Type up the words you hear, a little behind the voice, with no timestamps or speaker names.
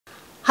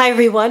Hi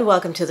everyone,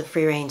 welcome to the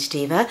Free Range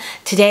Diva.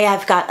 Today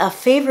I've got a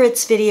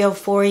favorites video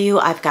for you.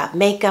 I've got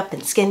makeup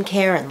and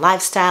skincare and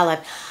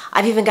lifestyle.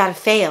 I've even got a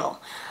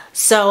fail.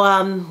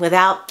 So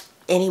without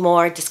any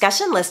more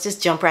discussion, let's just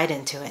jump right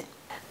into it.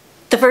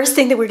 The first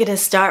thing that we're going to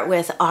start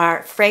with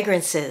are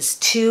fragrances.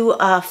 Two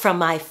from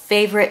my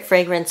favorite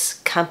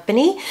fragrance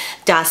company,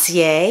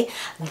 Dossier.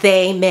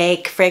 They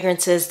make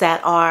fragrances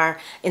that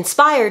are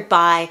inspired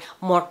by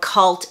more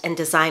cult and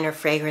designer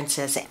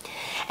fragrances.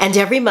 And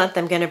every month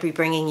I'm going to be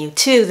bringing you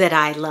two that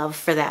I love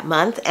for that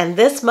month. And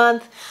this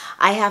month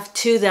I have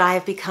two that I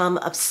have become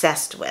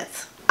obsessed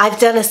with. I've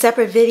done a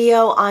separate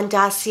video on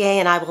Dossier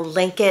and I will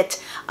link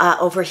it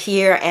over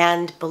here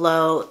and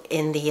below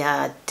in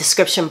the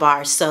description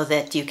bar so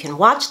that you can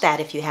watch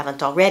that if you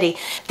haven't already.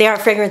 They are a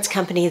fragrance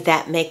company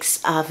that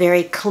makes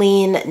very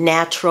clean,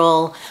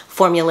 natural,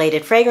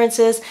 formulated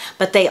fragrances,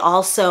 but they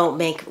also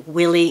make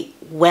really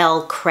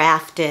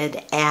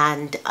well-crafted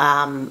and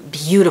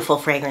beautiful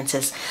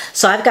fragrances.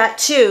 So I've got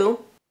two.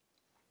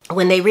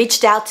 When they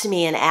reached out to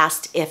me and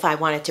asked if I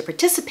wanted to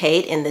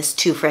participate in this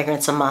 2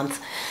 fragrance a month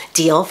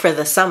deal for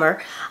the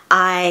summer,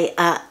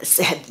 I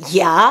said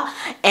yeah.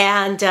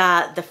 And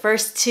the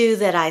first 2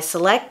 that I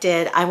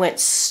selected, I went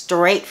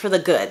straight for the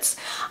goods.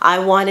 I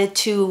wanted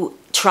to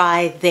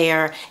try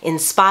their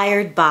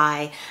Inspired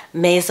by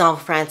Maison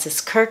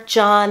Francis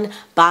Kurkdjian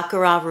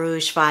Baccarat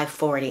Rouge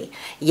 540.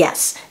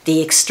 Yes,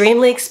 the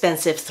extremely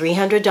expensive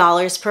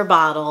 $300 per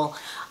bottle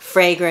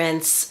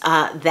fragrance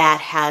that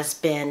has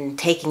been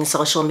taking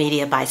social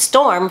media by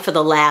storm for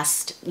the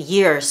last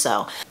year or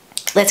so.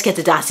 Let's get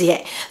to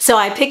Dossier. So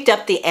I picked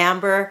up the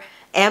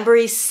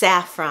Ambery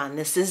Saffron.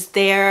 This is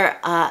their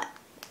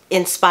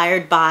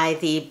Inspired by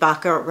the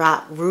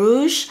Baccarat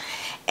Rouge,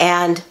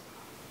 and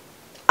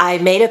I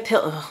made a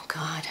pill. Oh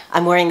God,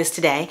 I'm wearing this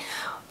today.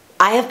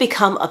 I have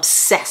become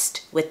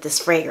obsessed with this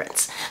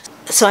fragrance.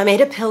 So I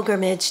made a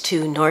pilgrimage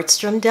to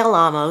Nordstrom Del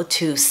Amo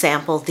to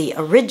sample the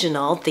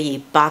original, the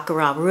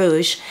Baccarat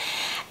Rouge,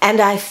 and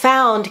I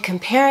found,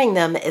 comparing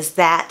them, is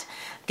that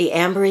the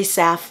Ambery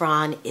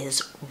Saffron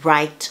is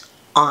right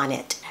on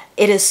it.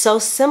 It is so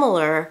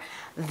similar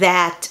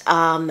that,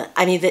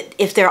 I mean, that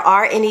if there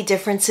are any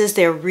differences,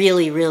 they're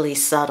really, really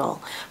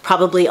subtle.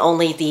 Probably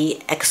only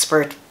the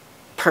expert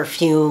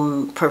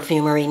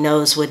perfumery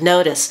nose would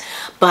notice,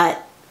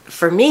 but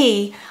for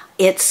me,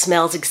 it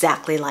smells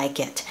exactly like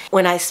it.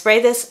 When I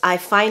spray this, I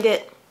find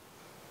it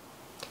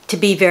to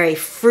be very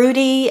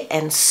fruity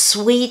and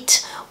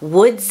sweet,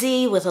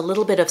 woodsy with a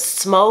little bit of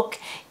smoke.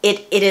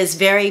 It is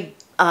very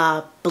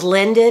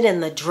blended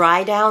in the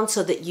dry down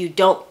so that you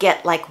don't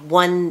get like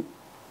one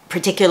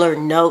particular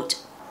note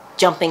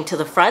jumping to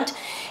the front.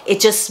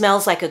 It just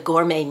smells like a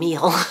gourmet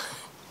meal.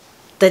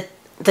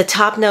 The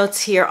top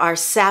notes here are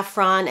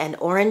saffron and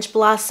orange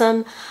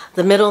blossom.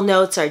 The middle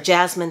notes are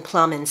jasmine,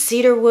 plum, and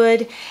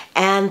cedarwood.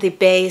 And the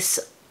base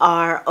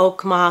are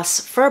oak moss,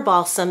 fir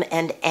balsam,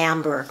 and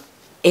amber.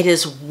 It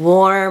is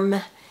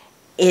warm.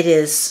 It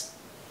is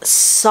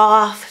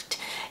soft.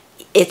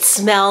 It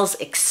smells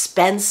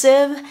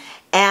expensive.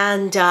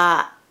 And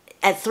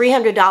at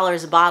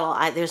 $300 a bottle,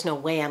 there's no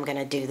way I'm going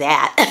to do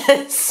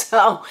that.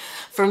 So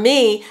for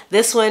me,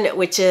 this one,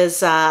 which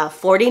is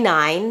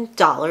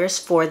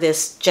 $49 for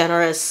this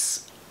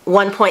generous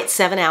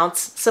 1.7 ounce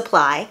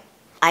supply,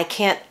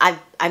 I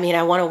mean,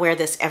 I want to wear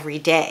this every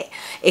day,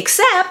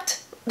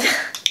 except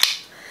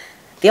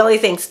the only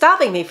thing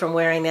stopping me from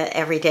wearing that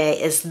every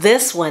day is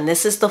this one.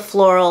 This is the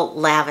Floral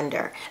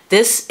Lavender.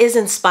 This is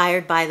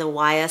inspired by the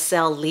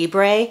YSL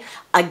Libre.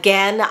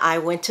 Again, I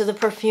went to the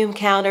perfume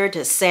counter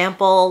to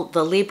sample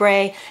the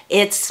Libre.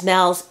 It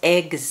smells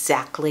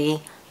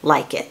exactly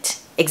like it.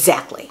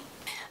 Exactly.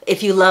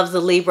 If you love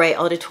the Libre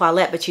Eau de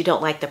Toilette but you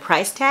don't like the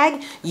price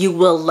tag, you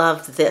will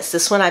love this.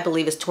 This one I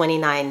believe is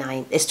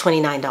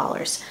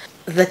 $29.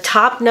 The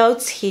top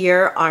notes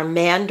here are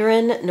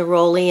mandarin,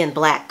 neroli, and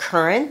black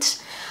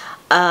currant.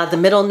 The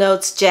middle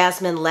notes,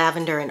 jasmine,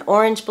 lavender, and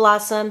orange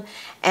blossom.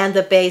 And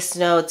the base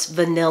notes,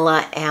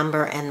 vanilla,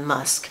 amber, and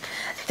musk.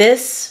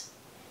 This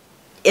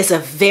is a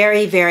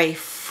very, very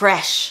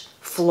fresh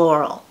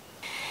floral.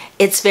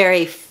 It's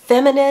very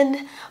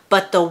feminine,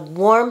 but the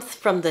warmth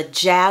from the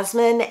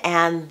jasmine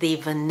and the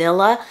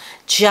vanilla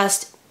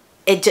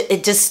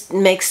it just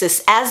makes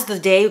this, as the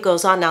day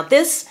goes on. Now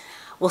this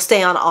will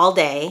stay on all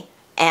day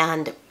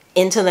and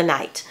into the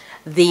night.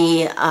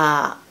 The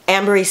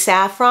Ambery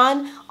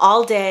Saffron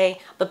all day,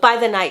 but by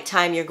the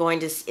nighttime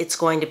it's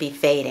going to be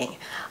fading.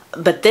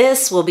 But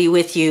this will be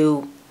with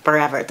you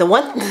forever. The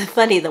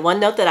one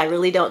note that I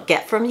really don't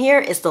get from here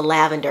is the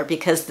lavender,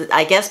 because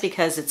I guess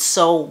because it's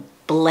so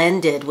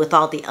blended with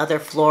all the other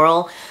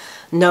floral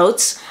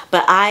notes,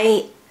 but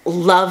I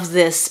love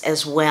this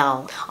as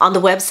well. On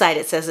the website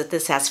it says that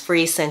this has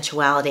free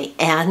sensuality,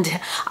 and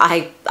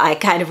I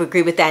kind of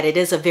agree with that. It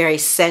is a very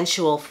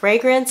sensual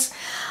fragrance,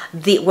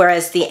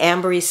 whereas the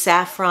Ambery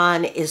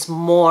Saffron is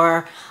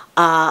more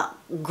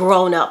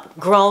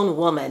grown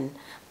woman,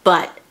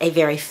 but a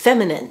very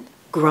feminine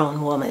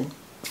grown woman.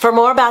 For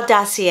more about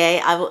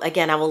Dossier,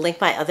 I will link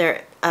my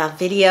other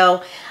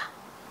video.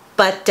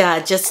 But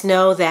just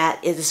know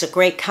that it is a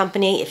great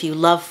company. If you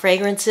love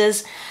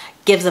fragrances,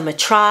 give them a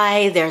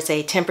try. There's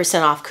a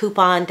 10% off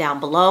coupon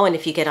down below, and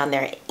if you get on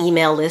their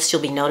email list,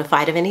 you'll be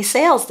notified of any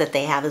sales that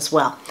they have as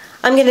well.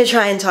 I'm going to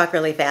try and talk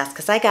really fast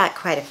because I got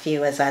quite a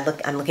few as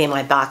I'm looking at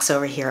my box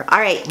over here. All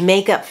right,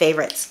 makeup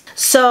favorites.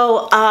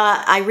 So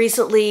I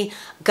recently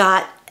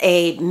got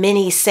a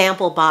mini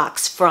sample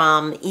box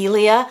from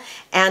Ilia,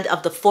 and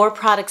of the 4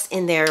 products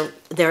in there,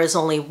 there is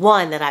only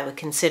one that I would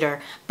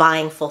consider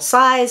buying full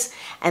size,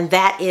 and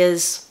that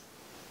is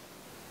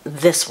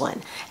this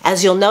one.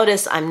 As you'll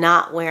notice, I'm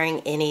not wearing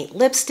any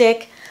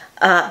lipstick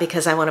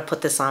because I want to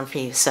put this on for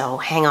you, so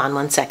hang on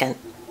one second.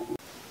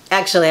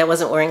 Actually, I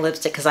wasn't wearing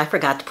lipstick because I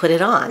forgot to put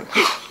it on.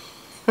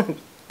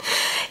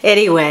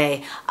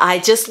 Anyway, I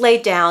just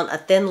laid down a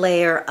thin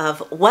layer of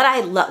what I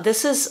love.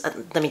 This is,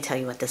 let me tell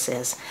you what this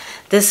is.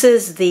 This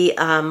is the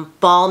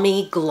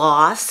Balmy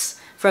Gloss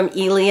from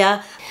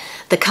Ilia.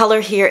 The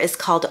color here is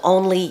called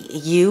Only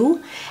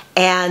You,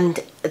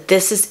 and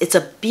it's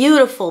a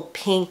beautiful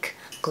pink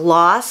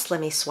gloss. Let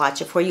me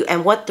swatch it for you.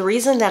 And the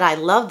reason that I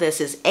love this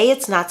is A,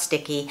 it's not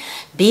sticky,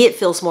 B, it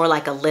feels more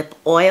like a lip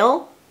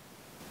oil.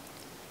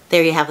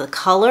 There you have the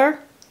color,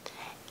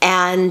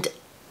 and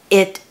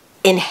it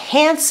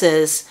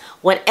enhances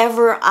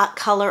whatever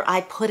color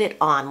I put it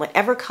on,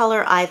 whatever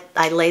color I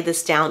lay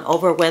this down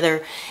over,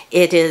 whether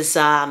it is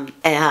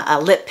a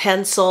lip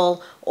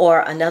pencil or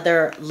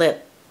another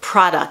lip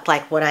product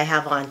like what I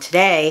have on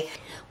today.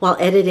 While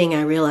editing,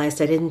 I realized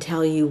I didn't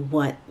tell you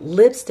what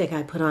lipstick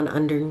I put on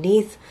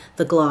underneath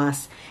the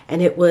gloss,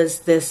 and it was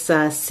this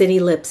City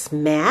Lips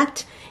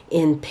Matte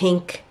in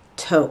Pink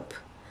Taupe.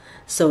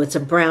 So it's a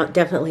brown,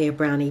 definitely a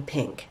brownie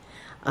pink.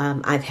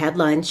 I've had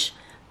lunch,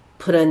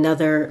 put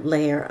another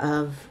layer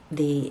of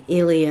the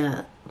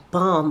Ilia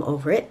balm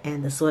over it,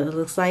 and this is what it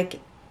looks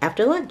like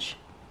after lunch.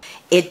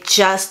 It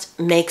just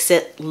makes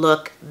it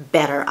look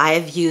better. I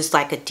have used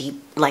like a deep,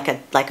 what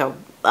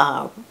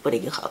do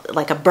you call it?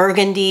 Like a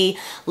burgundy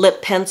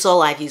lip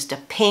pencil. I've used a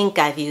pink.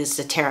 I've used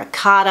a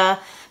terracotta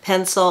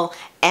pencil,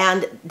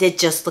 and it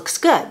just looks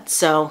good.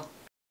 So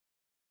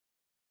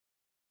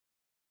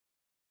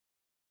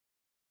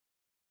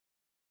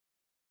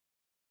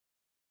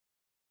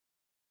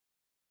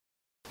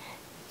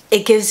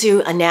it gives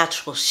you a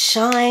natural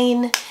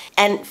shine,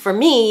 and for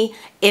me,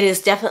 it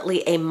is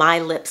definitely a My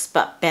Lips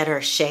But Better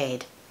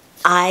shade.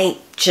 I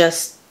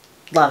just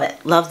love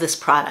it. Love this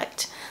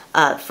product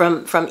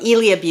from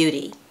Ilia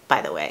Beauty,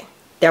 by the way.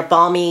 Their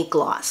Balmy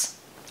Gloss.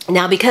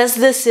 Now, because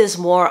this is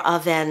more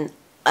of an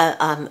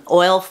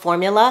oil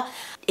formula,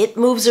 it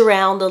moves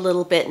around a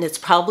little bit, and it's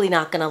probably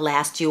not going to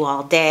last you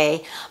all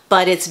day,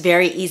 but it's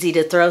very easy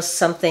to throw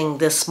something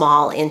this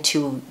small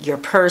into your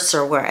purse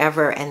or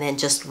wherever and then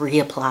just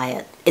reapply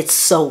it. It's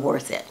so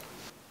worth it.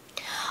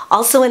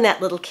 Also in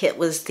that little kit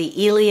was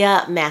the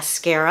Ilia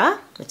mascara,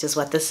 which is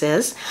what this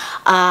is.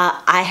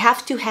 I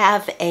have to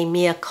have a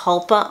mea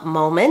culpa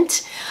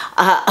moment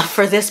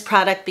for this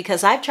product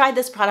because I've tried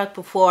this product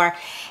before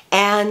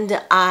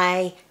and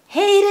I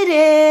hated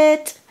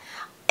it.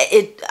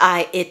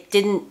 It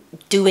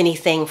didn't do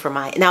anything for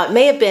my, now it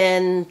may have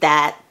been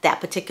that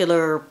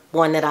particular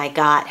one that I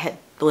got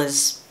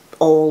was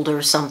old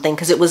or something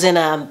because it was in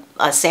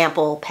a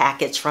sample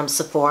package from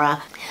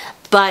Sephora,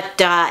 but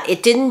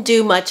it didn't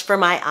do much for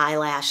my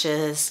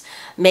eyelashes.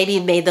 Maybe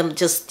it made them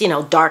just, you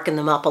know, darken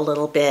them up a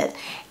little bit,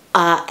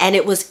 and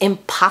it was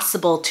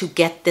impossible to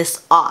get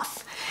this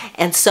off,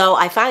 and so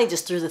I finally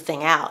just threw the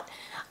thing out.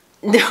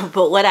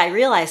 But what I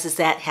realized is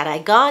that had I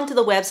gone to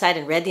the website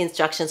and read the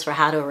instructions for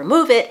how to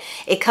remove it,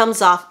 it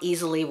comes off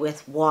easily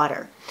with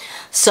water.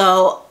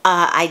 So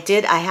I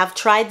have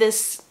tried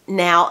this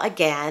now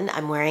again.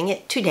 I'm wearing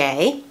it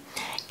today.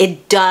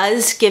 It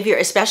does give your,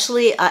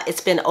 especially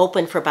it's been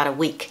open for about a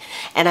week,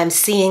 and I'm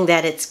seeing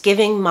that it's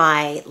giving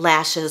my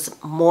lashes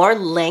more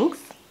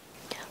length.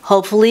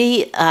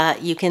 Hopefully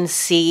you can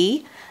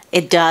see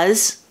it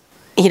does,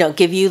 you know,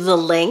 give you the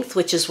length,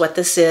 which is what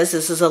this is.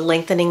 This is a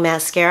lengthening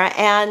mascara,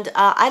 and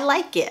I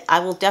like it. I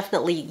will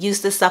definitely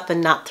use this up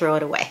and not throw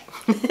it away.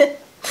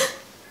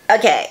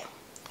 Okay,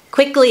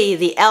 quickly,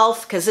 the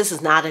e.l.f., because this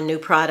is not a new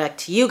product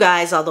to you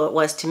guys, although it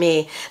was to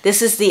me.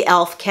 This is the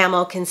e.l.f.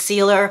 Camo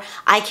Concealer.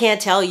 I can't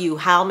tell you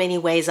how many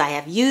ways I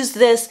have used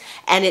this,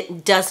 and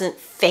it doesn't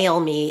fail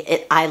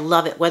me. I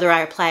love it, whether I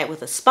apply it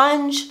with a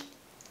sponge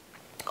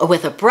or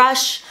with a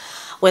brush,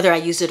 whether I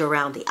use it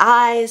around the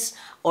eyes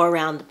or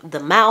around the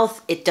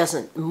mouth. It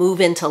doesn't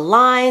move into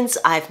lines.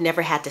 I've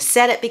never had to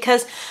set it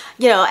because,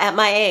 you know, at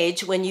my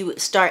age, when you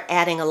start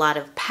adding a lot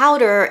of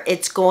powder,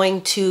 it's going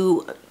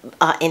to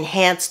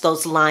enhance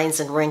those lines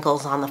and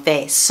wrinkles on the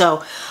face.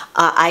 So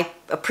I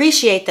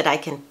appreciate that I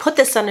can put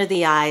this under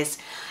the eyes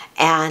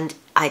and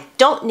I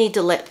don't need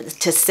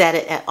to set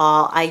it at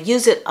all. I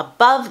use it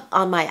above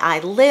on my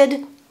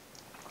eyelid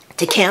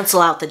to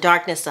cancel out the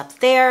darkness up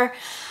there.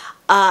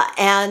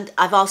 And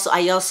I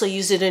also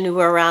use it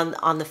anywhere around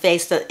on the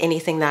face, that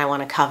anything that I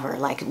want to cover,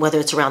 like whether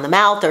it's around the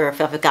mouth or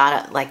if I've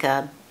got like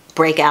a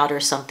breakout or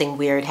something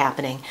weird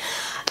happening.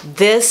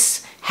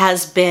 This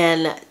has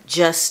been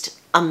just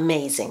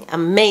amazing,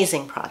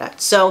 amazing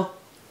product. So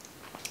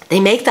they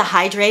make the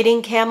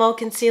hydrating camo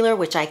concealer,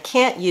 which I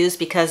can't use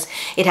because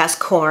it has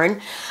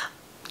corn.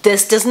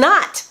 This does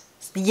not.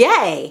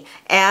 Yay!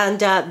 And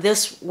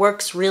this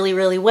works really,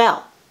 really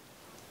well.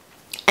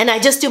 And I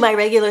just do my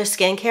regular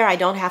skincare. I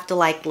don't have to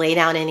like lay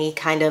down any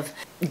kind of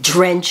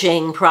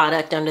drenching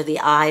product under the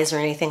eyes or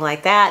anything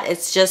like that.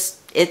 It's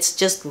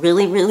just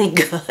really, really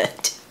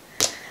good.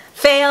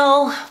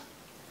 Fail.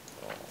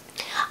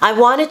 I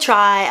wanted to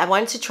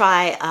try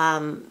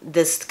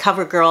this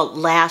CoverGirl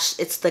Lash.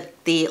 It's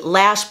the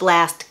Lash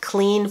Blast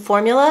Clean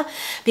formula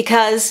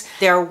because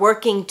they're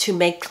working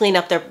to clean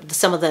up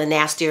some of the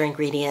nastier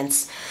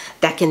ingredients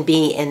that can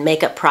be in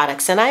makeup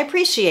products, and I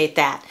appreciate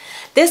that.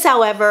 This,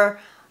 however,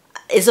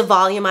 is a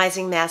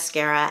volumizing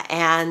mascara,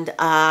 and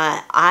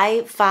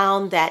I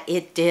found that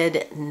it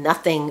did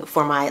nothing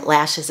for my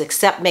lashes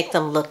except make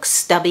them look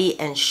stubby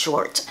and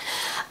short.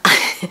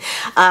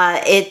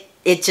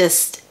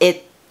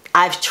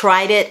 I've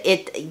tried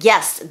it.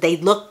 Yes, they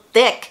look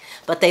thick,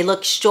 but they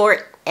look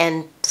short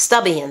and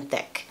stubby and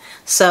thick.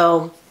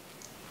 So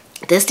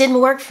this didn't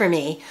work for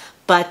me,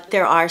 but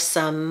there are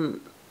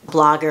some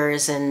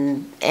bloggers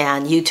and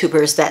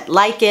YouTubers that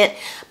like it,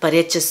 but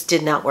it just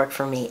did not work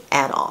for me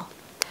at all.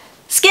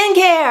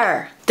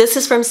 Skincare! This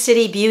is from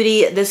City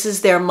Beauty. This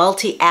is their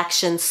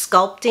Multi-Action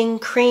Sculpting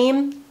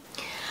Cream.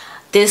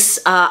 This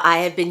I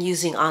have been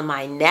using on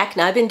my neck.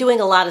 Now I've been doing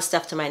a lot of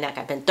stuff to my neck.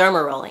 I've been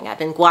dermarolling, I've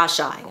been gua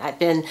shaing, I've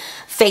been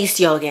face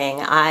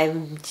yogging.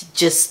 I'm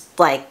just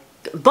like,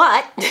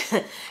 but,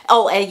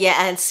 oh, and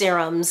yeah, and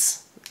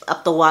serums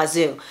up the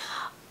wazoo.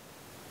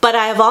 But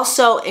I have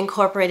also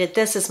incorporated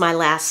this as my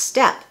last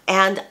step,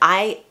 and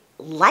I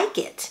like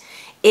it.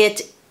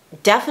 It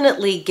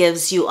definitely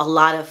gives you a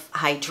lot of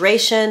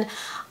hydration.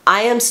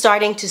 I am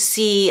starting to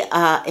see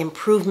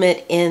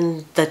improvement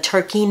in the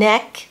turkey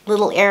neck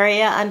little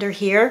area under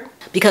here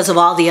because of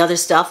all the other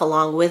stuff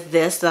along with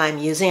this that I'm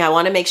using. I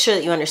want to make sure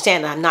that you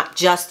understand that I'm not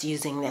just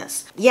using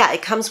this. Yeah,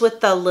 it comes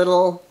with the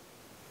little,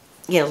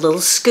 little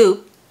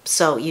scoop,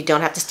 so you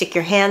don't have to stick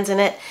your hands in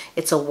it.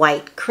 It's a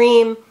white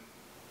cream,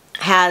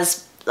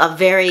 has a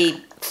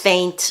very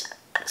faint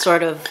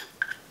sort of,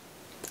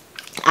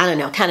 I don't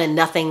know, kind of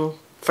nothing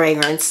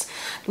fragrance,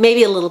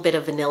 maybe a little bit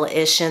of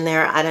vanilla-ish in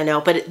there, I don't know,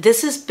 but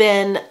this has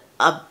been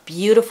a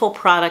beautiful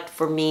product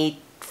for me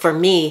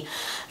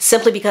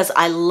simply because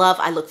I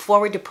look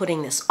forward to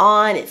putting this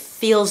on. It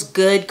feels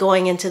good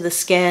going into the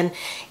skin.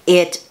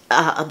 It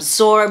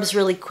absorbs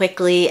really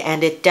quickly,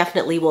 and it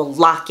definitely will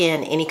lock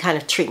in any kind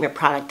of treatment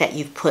product that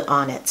you've put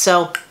on it.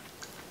 So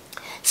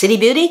City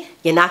Beauty,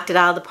 you knocked it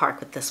out of the park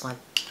with this one.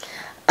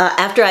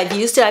 After I've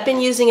used it, I've been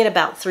using it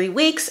about 3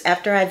 weeks.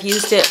 After I've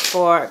used it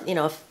for,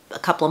 a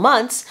couple of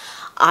months,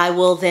 I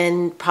will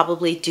then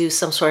probably do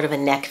some sort of a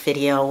neck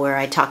video where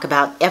I talk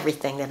about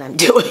everything that I'm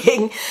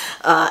doing.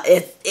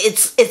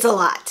 It's a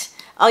lot.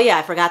 Oh yeah,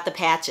 I forgot the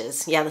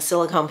patches. Yeah, the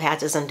silicone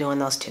patches, I'm doing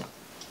those too.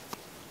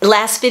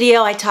 Last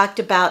video I talked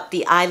about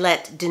the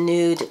Eyelet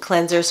Denude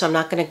cleanser, so I'm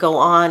not going to go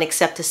on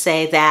except to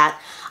say that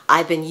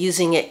I've been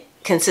using it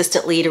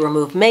consistently to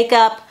remove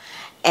makeup,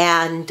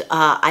 and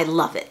I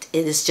love it.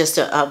 It is just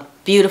a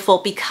beautiful,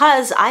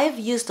 because I have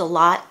used a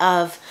lot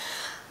of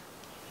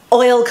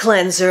oil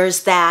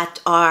cleansers that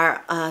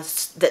are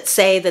that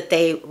say that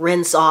they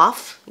rinse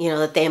off,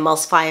 that they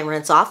emulsify and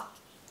rinse off,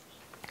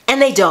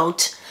 and they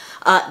don't.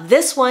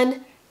 This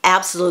one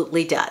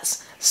absolutely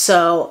does.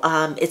 So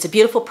it's a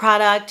beautiful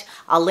product.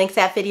 I'll link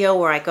that video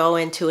where I go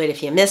into it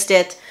if you missed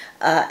it.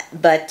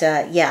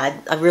 Yeah,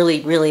 I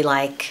really, really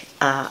like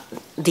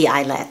the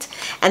Eyelet.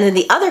 And then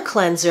the other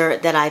cleanser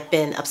that I've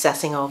been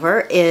obsessing over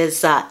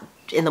is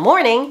in the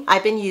morning,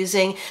 I've been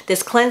using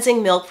this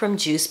cleansing milk from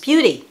Juice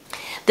Beauty.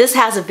 This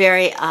has a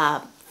very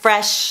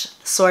fresh,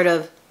 sort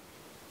of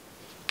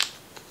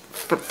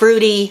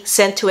fruity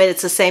scent to it.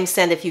 It's the same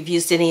scent if you've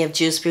used any of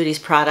Juice Beauty's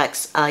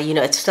products.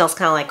 It smells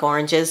kind of like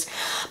oranges.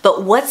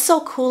 But what's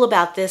so cool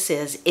about this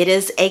is it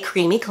is a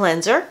creamy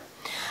cleanser.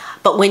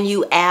 But when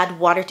you add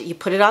water, you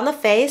put it on the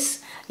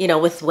face,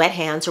 with wet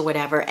hands or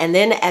whatever, and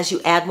then as you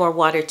add more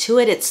water to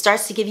it, it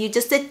starts to give you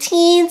just a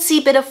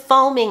teensy bit of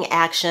foaming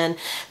action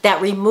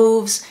that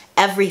removes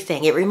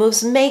everything. It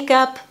removes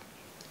makeup.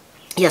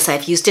 Yes,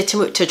 I've used it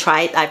to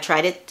try it. I've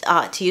tried it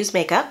to use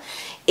makeup.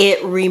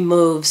 It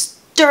removes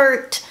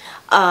dirt,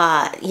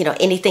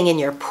 anything in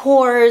your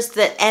pores,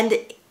 and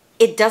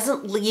it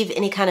doesn't leave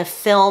any kind of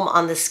film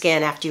on the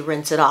skin after you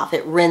rinse it off.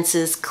 It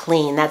rinses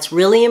clean. That's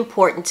really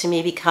important to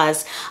me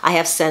because I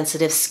have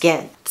sensitive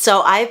skin.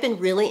 So I've been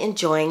really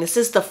enjoying. This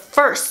is the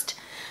first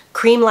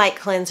cream-like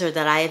cleanser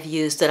that I have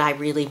used that I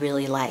really,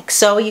 really like.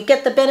 So you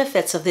get the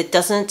benefits of it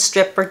doesn't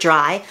strip or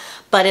dry,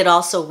 but it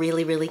also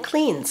really, really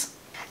cleans.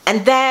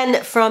 And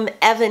then from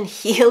Evan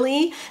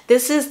Healy,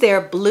 this is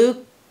their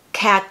Blue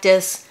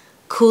Cactus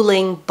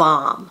Cooling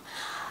Balm.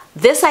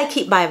 This I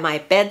keep by my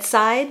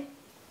bedside.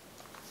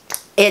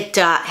 It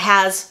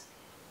has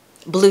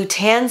blue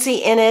tansy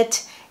in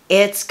it.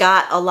 It's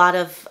got a lot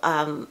of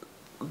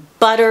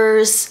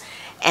butters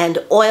and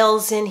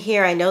oils in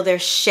here. I know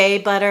there's shea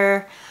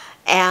butter,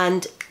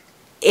 and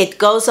It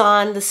goes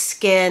on the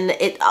skin.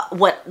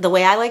 The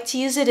way I like to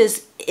use it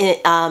is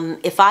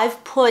if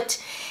I've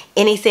put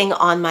anything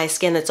on my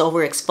skin that's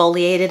over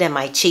exfoliated, and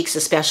my cheeks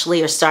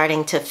especially are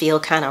starting to feel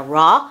kind of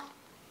raw,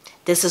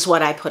 this is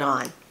what I put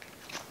on.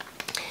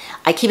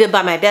 I keep it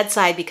by my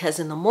bedside because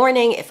in the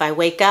morning, if I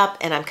wake up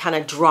and I'm kind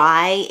of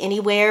dry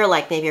anywhere,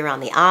 like maybe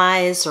around the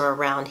eyes or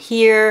around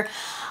here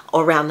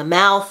or around the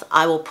mouth,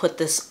 I will put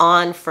this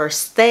on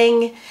first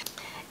thing.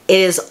 It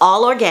is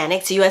all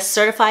organic. It's US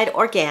certified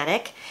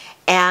organic,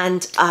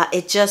 and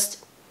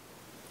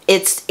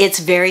it's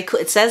very cool.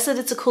 It says that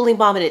it's a cooling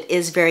balm, and it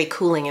is very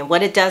cooling. And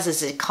what it does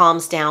is it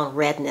calms down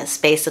redness,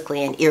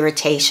 basically, and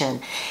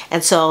irritation.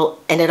 And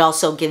it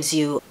also gives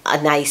you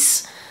a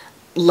nice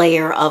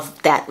layer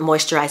of that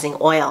moisturizing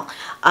oil.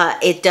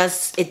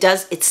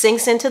 It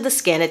sinks into the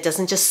skin. It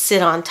doesn't just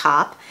sit on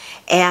top.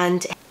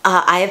 And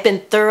I have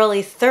been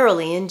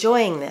thoroughly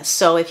enjoying this.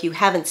 So if you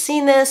haven't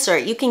seen this, or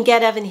you can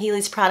get Evan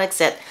Healy's products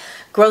at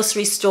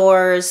grocery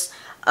stores,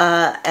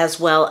 as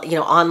well, you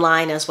know,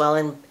 online as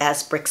well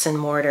as bricks and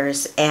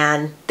mortars,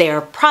 and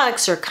their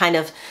products are kind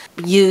of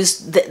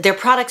their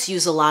products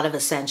use a lot of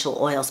essential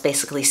oils,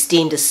 basically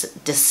steam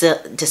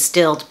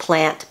distilled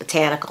plant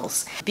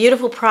botanicals.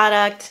 Beautiful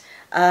product,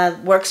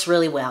 works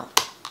really well.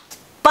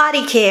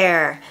 Body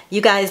care. You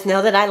guys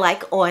know that I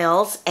like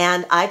oils,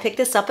 and I picked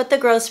this up at the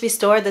grocery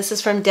store. This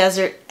is from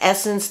Desert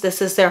Essence.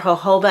 This is their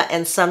jojoba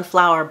and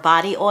sunflower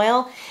body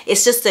oil.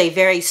 It's just a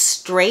very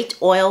straight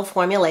oil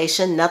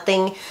formulation,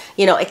 nothing,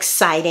 you know,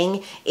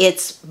 exciting.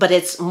 But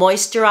it's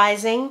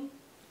moisturizing.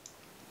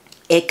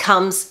 It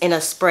comes in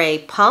a spray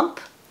pump,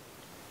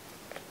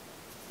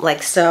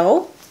 like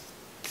so.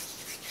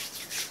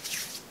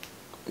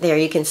 There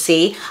you can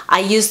see. I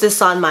use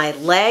this on my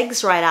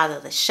legs right out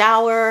of the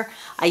shower.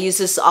 I use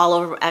this all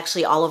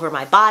over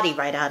my body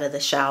right out of the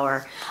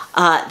shower,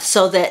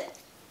 so that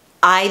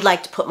I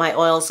like to put my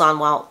oils on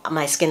while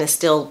my skin is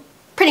still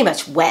pretty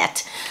much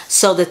wet,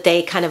 so that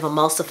they kind of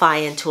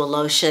emulsify into a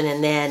lotion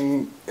and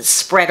then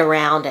spread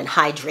around and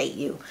hydrate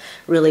you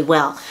really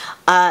well.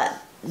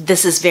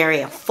 This is very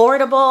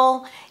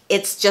affordable.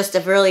 It's just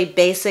a really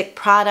basic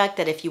product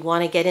that if you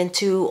want to get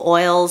into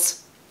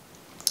oils,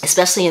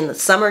 especially in the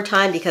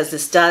summertime, because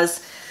this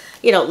does,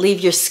 you know, leave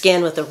your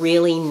skin with a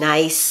really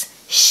nice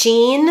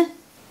sheen.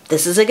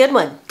 This is a good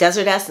one.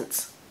 Desert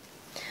Essence.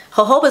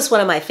 Jojoba is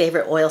one of my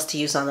favorite oils to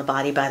use on the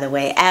body, by the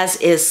way, as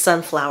is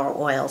sunflower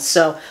oil.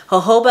 So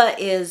jojoba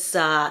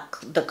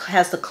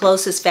has the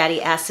closest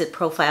fatty acid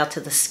profile to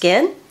the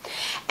skin,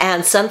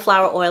 and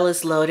sunflower oil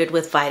is loaded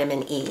with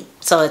vitamin E.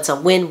 So it's a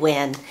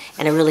win-win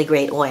and a really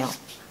great oil.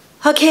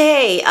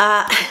 Okay,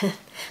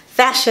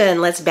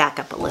 fashion. Let's back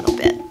up a little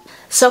bit.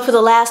 So for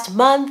the last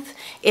month,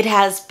 it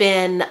has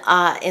been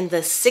in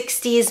the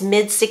 60s,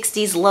 mid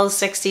 60s, low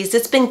 60s.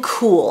 It's been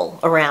cool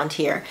around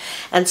here.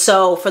 And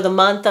so for the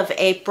month of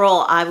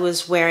April, I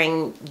was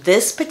wearing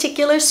this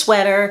particular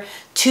sweater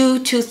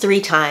 2 to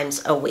 3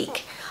 times a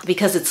week.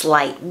 Because it's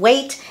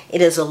lightweight,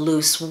 it is a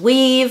loose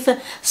weave,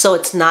 so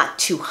it's not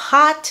too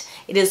hot.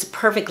 It is a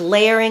perfect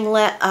layering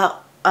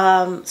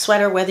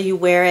sweater, whether you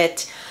wear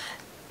it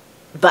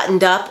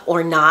buttoned up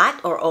or not,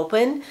 or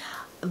open.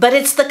 But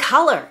it's the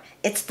color.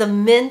 It's the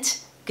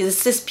mint, because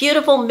it's this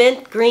beautiful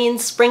mint green,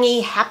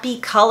 springy, happy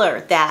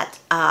color that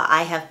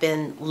I have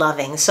been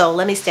loving. So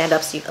let me stand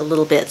up a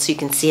little bit so you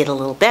can see it a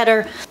little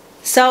better.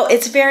 So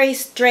it's very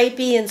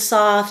drapey and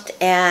soft,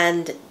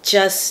 and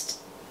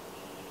just,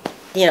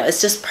 you know,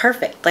 it's just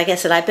perfect. Like I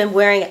said, I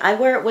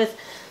wear it with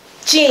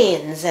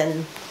jeans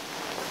and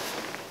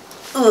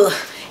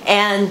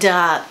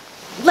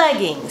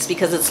leggings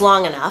because it's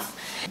long enough.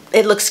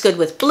 It looks good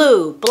with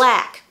blue,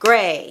 black,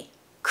 gray,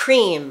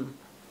 cream,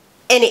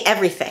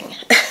 everything.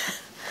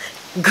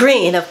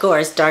 Green, of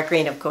course, dark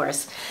green, of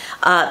course.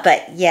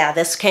 But yeah,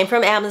 this came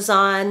from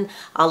Amazon.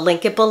 I'll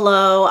link it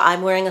below.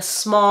 I'm wearing a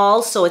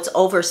small, so it's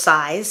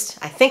oversized.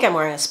 I think I'm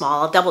wearing a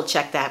small. I'll double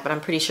check that, but I'm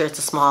pretty sure it's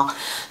a small.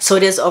 So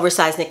it is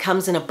oversized, and it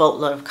comes in a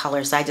boatload of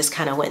colors. I just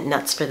kind of went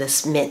nuts for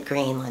this mint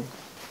green one.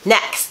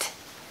 Next,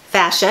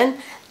 fashion,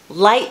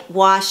 light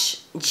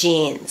wash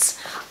jeans.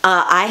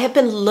 I have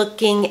been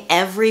looking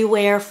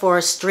everywhere for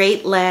a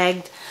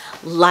straight-legged,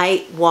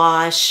 light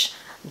wash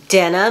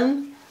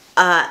denim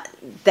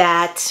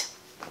that,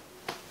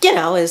 you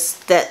know,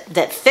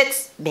 that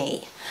fits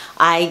me.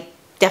 I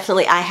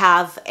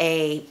have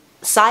a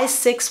size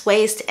 6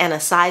 waist and a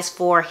size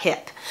 4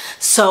 hip.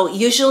 So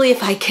usually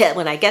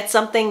when I get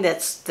something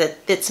that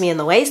fits me in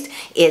the waist,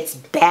 it's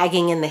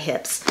bagging in the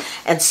hips.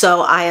 And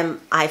so I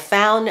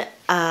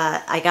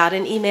got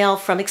an email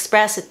from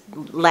Express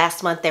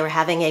last month. They were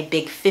having a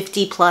big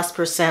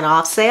 50+%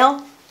 off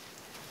sale.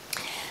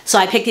 So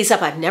I picked these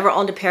up. I've never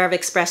owned a pair of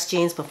Express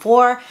jeans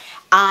before.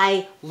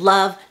 I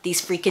love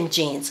these freaking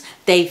jeans.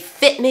 They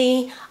fit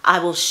me. I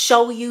will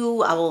show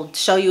you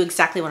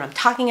exactly what I'm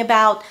talking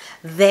about.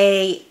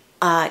 They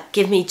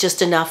give me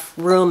just enough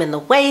room in the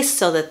waist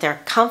so that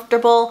they're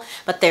comfortable,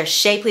 but they're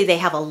shapely. They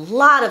have a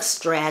lot of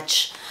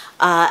stretch.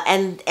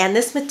 And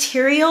this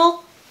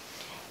material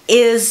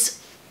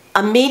is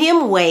a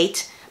medium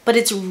weight, but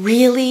it's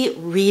really,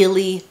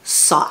 really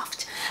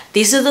soft.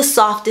 These are the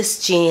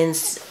softest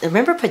jeans.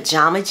 Remember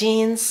pajama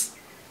jeans?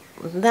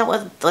 Isn't that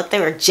what they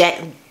were?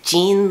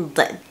 Jeans,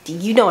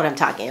 you know what I'm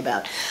talking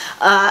about.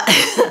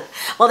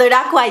 Well, they're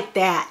not quite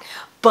that,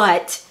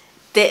 but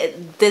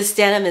this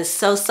denim is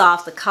so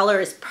soft. The color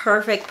is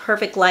perfect,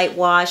 perfect light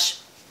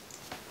wash.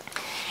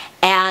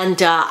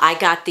 And I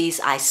got these.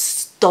 I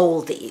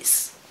stole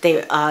these.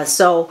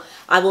 So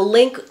I will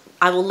link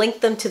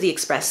them to the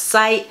Express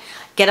site.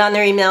 Get on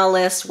their email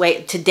list.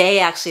 Wait, today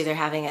actually they're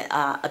having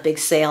a big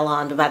sale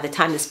on, but by the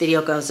time this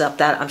video goes up,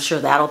 I'm sure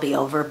that'll be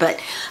over. But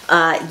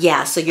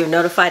yeah, so you're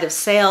notified of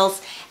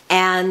sales.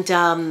 And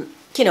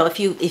you know, if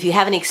you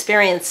have any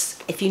experience,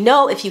 if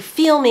you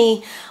feel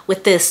me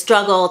with this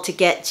struggle to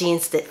get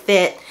jeans that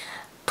fit,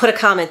 put a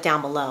comment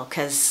down below,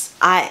 because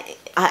I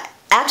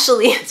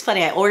actually, it's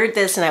funny, I ordered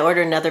this and I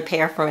ordered another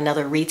pair from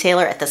another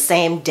retailer at the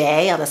same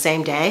day, on the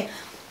same day.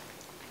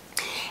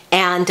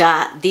 And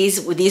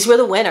these were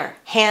the winner,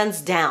 hands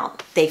down.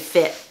 They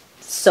fit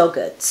so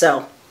good.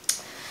 So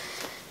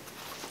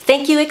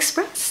thank you,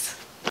 Express.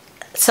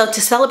 So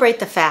to celebrate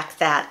the fact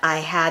that I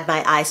had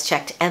my eyes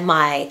checked and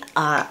my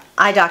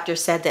eye doctor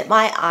said that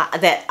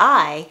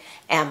I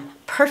am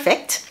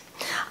perfect,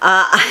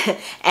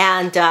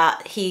 and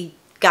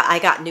I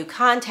got new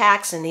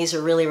contacts, and these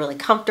are really, really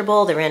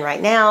comfortable. They're in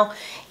right now.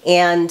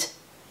 And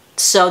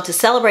so to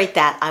celebrate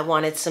that, I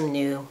wanted some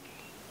new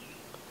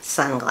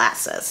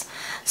sunglasses.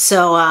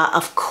 So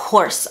of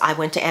course I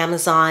went to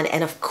Amazon,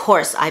 and of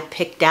course I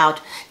picked out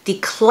the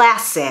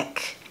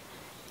classic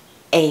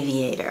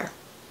aviator.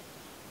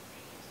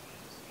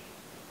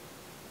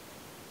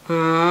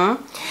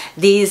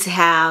 These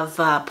have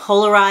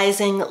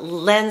polarizing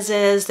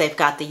lenses. They've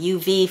got the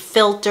UV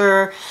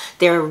filter.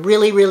 They're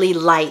really, really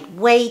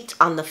lightweight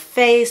on the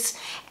face.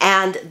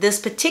 And this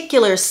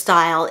particular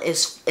style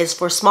is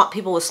for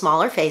people with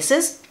smaller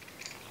faces,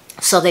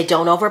 so they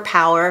don't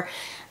overpower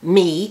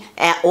me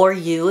or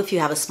you if you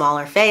have a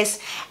smaller face.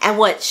 And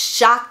what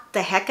shocked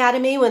the heck out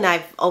of me when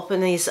I've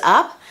opened these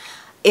up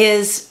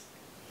is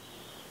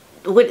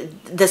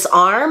this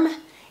arm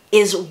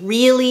is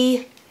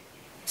really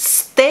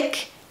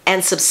thick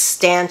and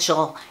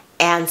substantial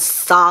and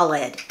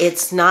solid.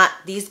 It's not,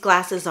 these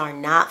glasses are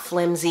not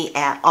flimsy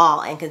at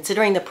all. And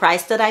considering the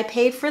price that I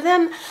paid for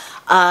them,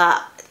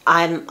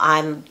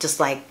 I'm just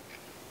like,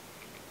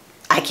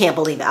 I can't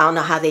believe it. I don't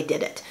know how they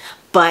did it.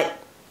 But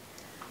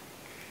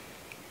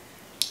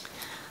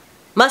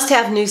must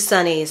have new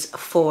sunnies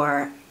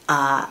for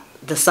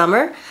the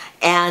summer.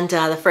 And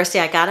the first day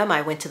I got them,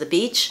 I went to the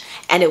beach,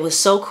 and it was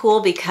so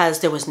cool because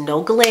there was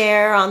no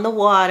glare on the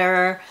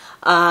water.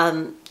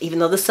 Even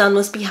though the sun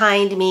was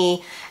behind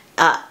me,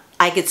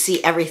 I could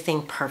see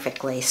everything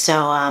perfectly. So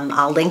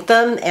I'll link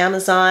them.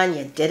 Amazon,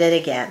 you did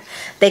it again.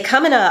 They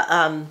come in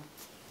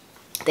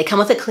they come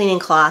with a cleaning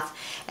cloth,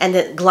 and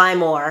the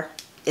Glamour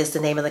is the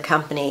name of the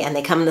company, and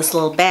they come in this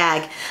little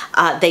bag.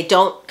 They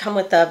don't come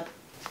with a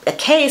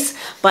case,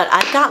 but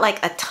I've got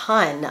like a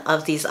ton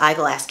of these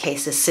eyeglass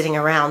cases sitting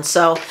around.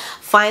 So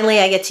finally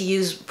I get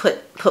to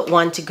put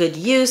one to good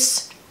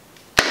use,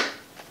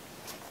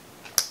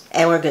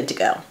 and we're good to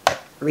go.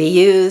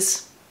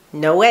 Reuse,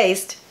 no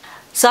waste.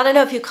 So I don't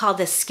know if you call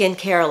this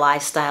skincare or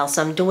lifestyle,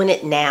 so I'm doing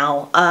it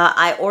now.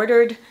 I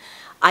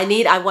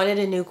wanted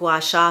a new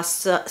gua sha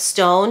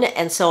stone,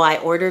 and so I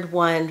ordered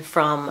one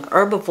from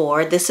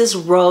Herbivore. This is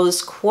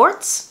rose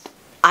quartz.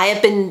 I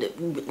have been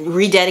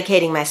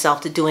rededicating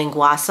myself to doing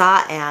gua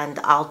sha, and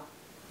I'll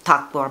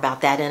talk more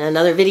about that in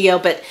another video,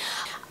 but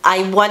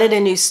I wanted a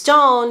new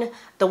stone.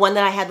 The one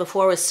that I had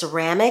before was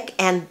ceramic,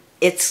 and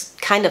it's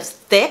kind of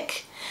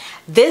thick.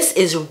 This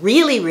is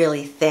really,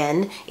 really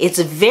thin. It's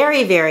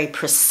very, very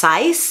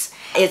precise.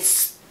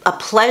 It's a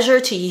pleasure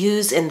to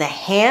use in the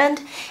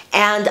hand,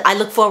 and I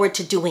look forward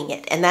to doing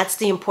it. And that's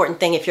the important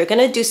thing. If you're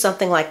going to do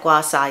something like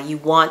gua sha, you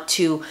want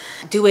to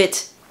do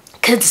it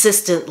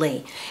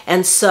consistently.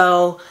 And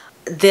so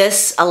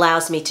this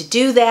allows me to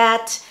do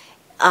that,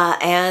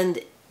 and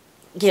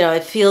you know,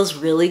 it feels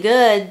really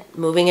good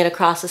moving it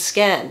across the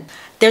skin.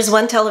 There's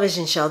one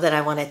television show that I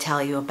want to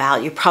tell you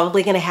about. You're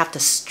probably going to have to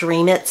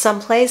stream it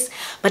someplace,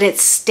 but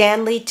it's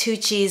Stanley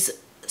Tucci's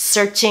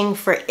Searching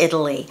for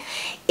Italy.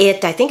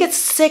 I think it's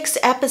 6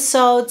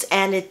 episodes,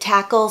 and it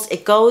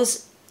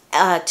goes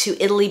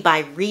to Italy by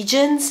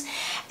regions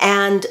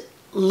and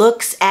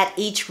looks at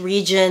each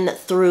region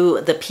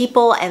through the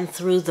people and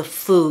through the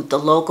food, the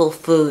local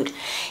food.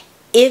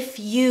 If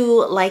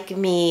you, like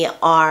me,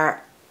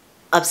 are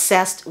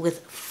obsessed with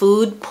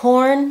food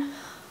porn,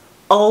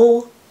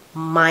 oh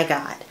my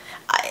God.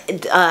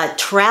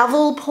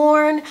 Travel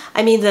porn,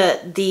 I mean,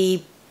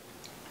 the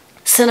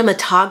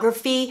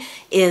cinematography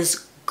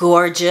is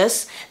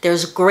gorgeous.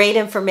 There's great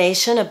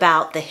information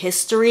about the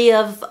history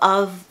of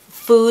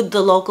food,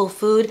 the local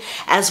food,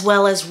 as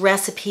well as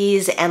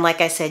recipes. And like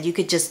I said, you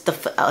could just,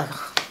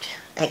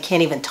 I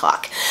can't even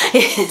talk.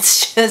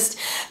 It's just,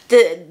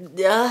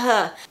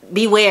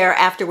 beware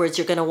afterwards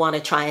you're gonna wanna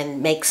try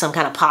and make some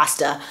kind of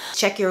pasta.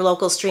 Check your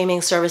local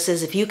streaming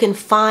services. If you can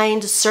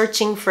find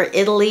Searching for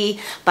Italy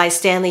by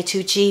Stanley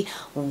Tucci,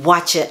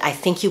 watch it. I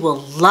think you will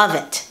love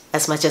it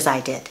as much as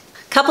I did.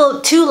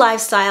 Two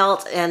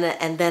lifestyles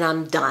and then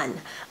I'm done.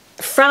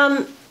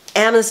 From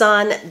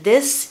Amazon,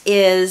 this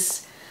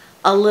is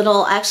a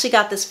little, I actually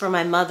got this for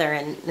my mother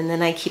and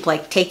then I keep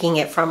like taking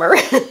it from her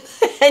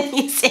and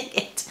using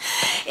it.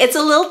 It's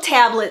a little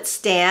tablet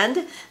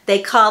stand. They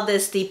call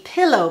this the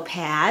pillow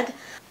pad.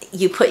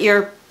 You put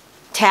your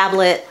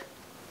tablet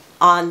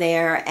on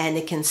there and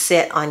it can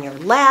sit on your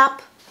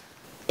lap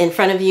in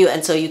front of you,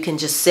 and so you can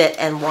just sit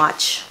and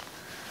watch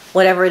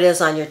whatever it is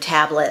on your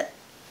tablet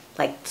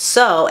like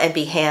so and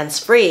be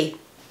hands-free.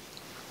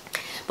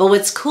 But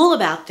what's cool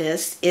about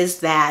this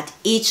is that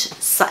each,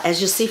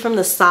 as you see from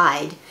the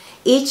side,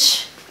 here,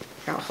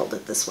 I'll hold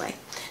it this way.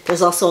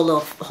 There's also a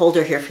little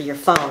holder here for your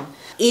phone.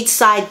 Each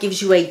side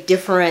gives you a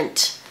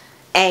different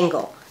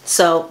angle.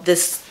 So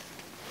this,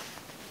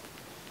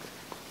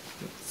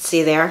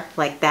 see there,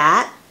 like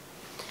that.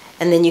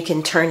 And then you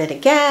can turn it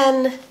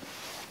again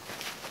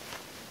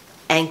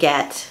and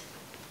get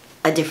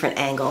a different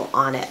angle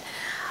on it.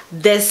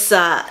 This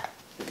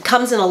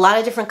comes in a lot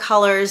of different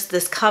colors.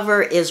 This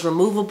cover is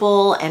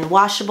removable and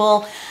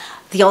washable.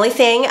 The only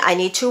thing I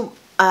need to,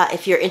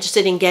 if you're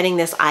interested in getting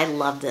this, I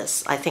love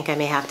this. I think I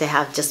may have to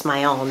have just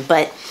my own.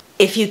 But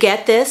if you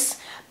get this,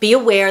 be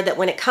aware that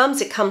when it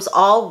comes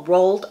all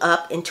rolled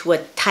up into a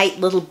tight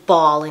little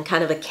ball in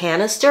kind of a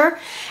canister.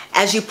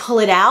 As you pull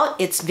it out,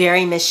 it's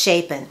very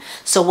misshapen.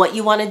 So what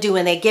you want to do,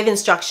 and they give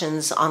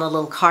instructions on a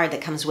little card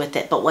that comes with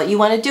it, but what you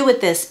want to do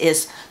with this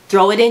is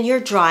throw it in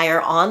your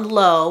dryer on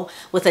low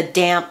with a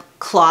damp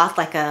cloth,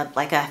 like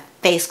a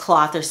face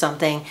cloth or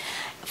something,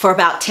 for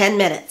about 10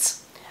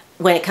 minutes.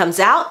 When it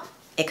comes out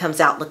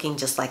looking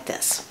just like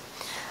this.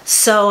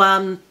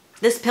 So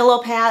this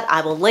pillow pad, I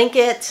will link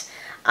it.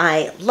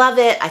 I love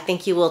it. I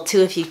think you will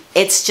too if you,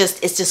 it's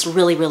just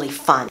really, really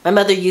fun. My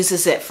mother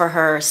uses it for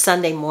her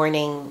Sunday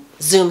morning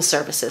Zoom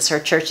services. Her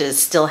church is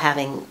still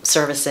having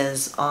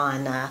services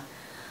on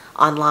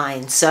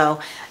online.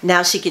 So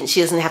now she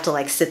doesn't have to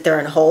like sit there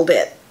and hold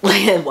it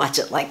and watch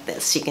it like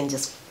this. She can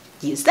just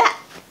use that.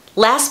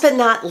 Last but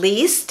not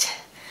least,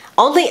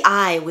 only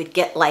I would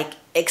get like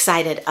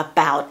excited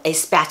about a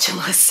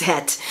spatula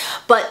set.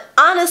 But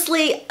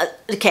honestly,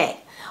 okay,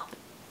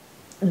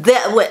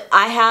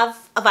 I have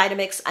a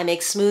Vitamix. I make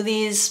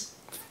smoothies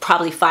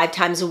probably 5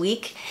 times a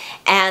week,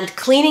 and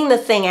cleaning the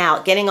thing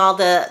out, getting all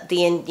the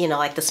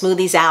like the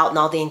smoothies out and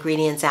all the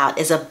ingredients out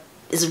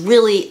is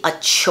really a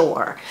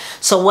chore.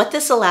 So what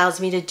this allows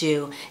me to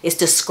do is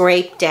to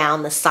scrape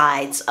down the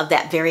sides of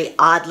that very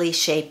oddly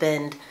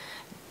shapen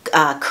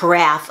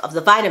carafe of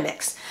the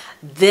Vitamix.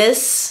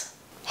 This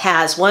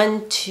has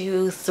 1,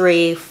 2,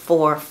 3,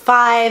 4,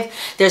 5.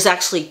 There's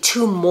actually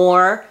 2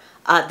 more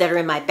that are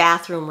in my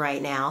bathroom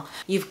right now.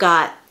 You've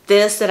got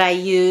this that I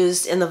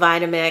used in the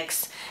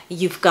Vitamix.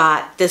 You've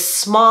got this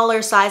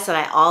smaller size that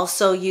I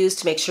also use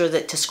to make sure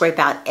that to scrape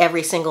out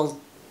every single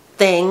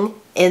thing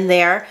in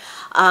there.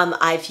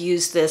 I've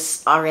used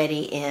this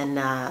already in,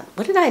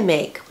 what did I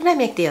make? What did I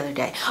make the other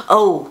day?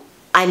 Oh,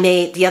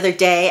 the other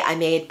day I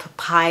made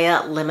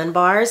papaya lemon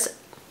bars.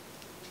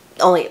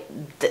 Only,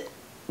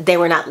 they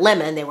were not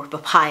lemon, they were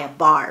papaya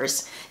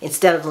bars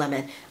instead of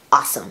lemon.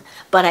 Awesome.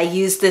 But I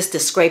used this to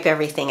scrape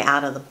everything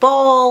out of the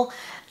bowl.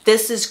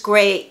 This is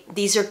great.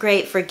 These are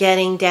great for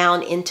getting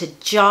down into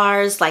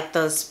jars, like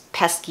those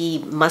pesky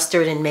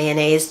mustard and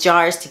mayonnaise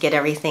jars, to get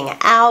everything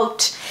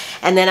out.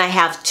 And then I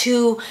have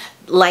 2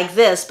 like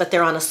this, but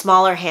they're on a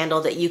smaller handle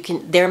that you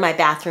can, they're in my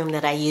bathroom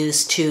that I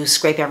use to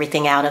scrape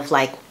everything out of,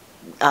 like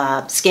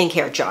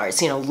skincare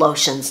jars, you know,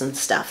 lotions and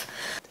stuff.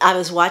 I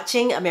was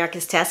watching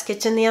America's Test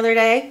Kitchen the other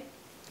day,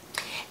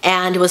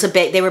 and it was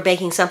they were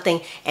baking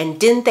something, and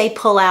didn't they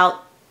pull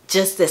out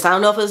just this? I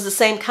don't know if it was the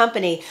same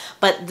company,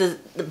 but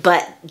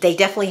they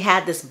definitely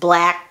had this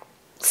black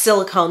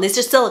silicone. These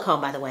are silicone,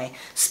 by the way,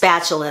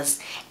 spatulas,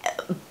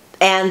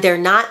 and they're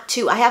not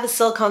too. I have a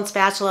silicone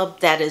spatula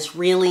that is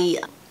really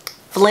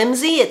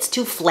flimsy. It's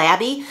too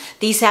flabby.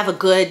 These have a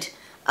good.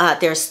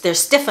 They're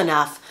stiff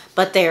enough,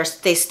 but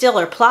they still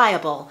are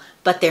pliable,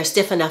 but they're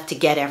stiff enough to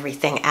get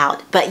everything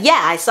out. But yeah,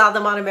 I saw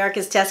them on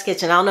America's Test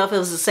Kitchen. I don't know if it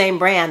was the same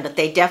brand, but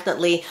they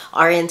definitely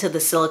are into the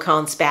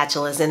silicone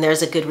spatulas, and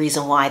there's a good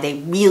reason why. They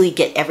really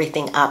get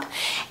everything up.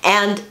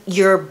 And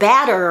your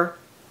batter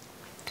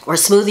or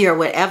smoothie or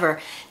whatever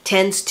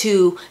tends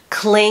to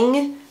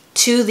cling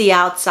to the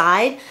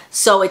outside,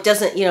 so it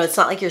doesn't, you know, it's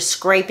not like you're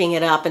scraping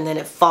it up and then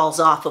it falls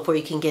off before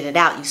you can get it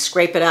out. You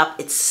scrape it up,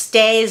 it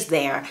stays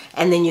there,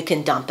 and then you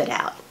can dump it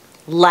out.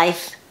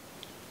 Life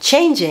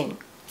changing.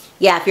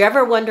 Yeah, if you're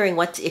ever wondering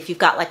if you've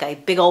got like a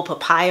big old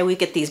papaya, we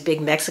get these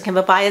big Mexican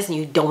papayas and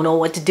you don't know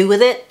what to do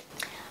with it,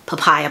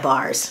 papaya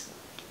bars.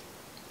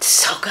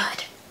 So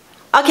good.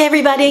 Okay,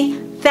 everybody,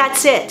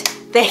 that's it.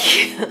 Thank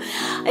you.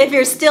 If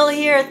you're still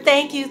here,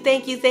 thank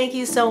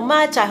you so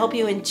much. I hope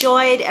you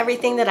enjoyed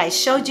everything that I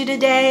showed you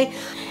today.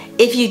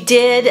 If you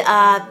did,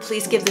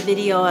 please give the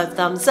video a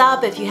thumbs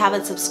up. If you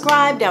haven't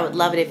subscribed, I would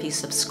love it if you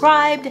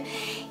subscribed.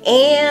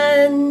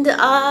 And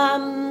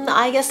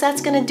I guess that's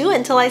gonna do it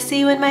until I see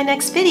you in my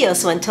next video.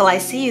 So until I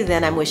see you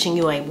then, I'm wishing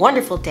you a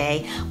wonderful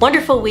day,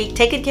 wonderful week.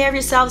 Take good care of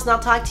yourselves, and I'll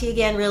talk to you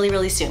again really,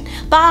 really soon.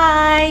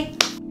 Bye!